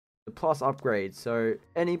the plus upgrade. So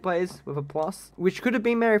any players with a plus, which could have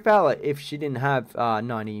been Mary Fowler if she didn't have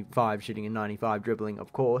 95 shooting and 95 dribbling,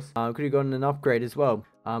 of course. Could have gotten an upgrade as well.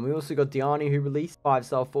 We also got Diani, who released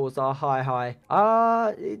 5-star, 4-star, high.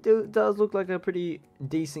 It does look like a pretty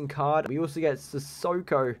decent card. We also get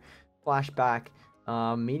Sissoko flashback,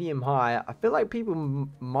 medium high. I feel like people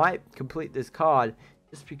might complete this card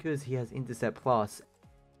just because he has intercept plus.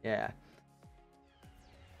 Yeah.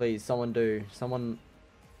 Please, someone do. Someone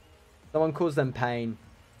cause them pain.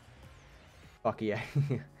 Fuck yeah.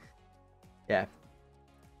 Yeah.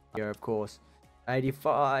 Yeah, of course.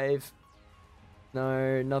 85.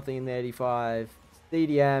 No, nothing in the 85.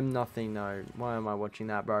 CDM, nothing, no. Why am I watching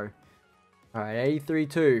that, bro? Alright, 83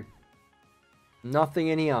 2. Nothing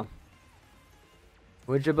in here.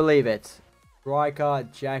 Would you believe it? Striker,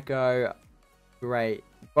 Jacko. Great.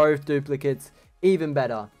 Both duplicates. Even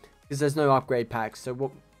better. Because there's no upgrade packs. So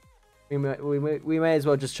what? We may as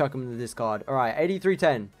well just chuck them into this card. Alright,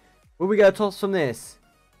 83-10. Will we get a Tots from this?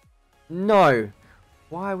 No.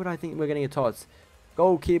 Why would I think we're getting a Tots?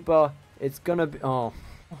 Goalkeeper. It's gonna be... Oh.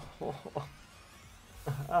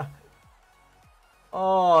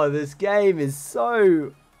 Oh, this game is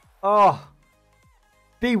so... Oh.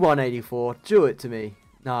 B184. Do it to me.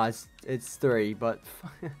 Nah, it's 3, but...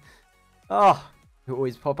 Oh. It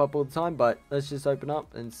always pop up all the time, but let's just open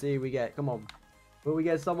up and see what we get. Come on. Will we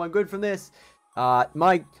get someone good from this?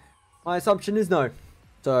 My assumption is no.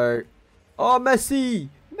 So... Oh, Messi!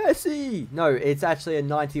 Messi! No, it's actually a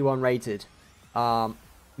 91 rated.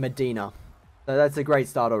 Medina. So that's a great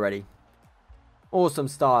start already. Awesome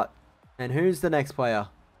start. And who's the next player?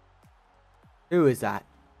 Who is that?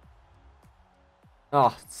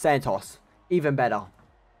 Oh, Santos. Even better.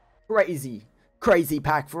 Crazy. Crazy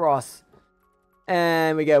pack for us.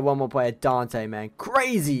 And we get one more player. Dante, man.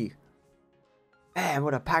 Crazy. Man,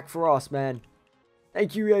 what a pack for us, man.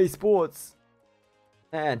 Thank you, EA Sports.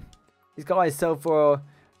 Man, these guys sell for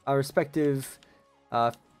a respective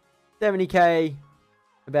 70k,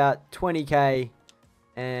 about 20k,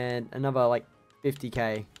 and another like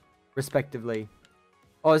 50k, respectively.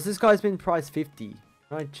 Oh, has this guy's been priced 50?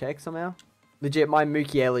 Can I check somehow? Legit, my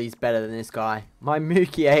Mukiele is better than this guy. My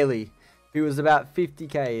Mukiele, who was about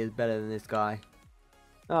 50k, is better than this guy.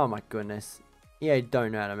 Oh my goodness. EA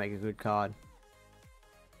don't know how to make a good card.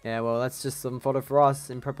 Yeah, well, that's just some fodder for us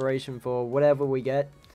in preparation for whatever we get.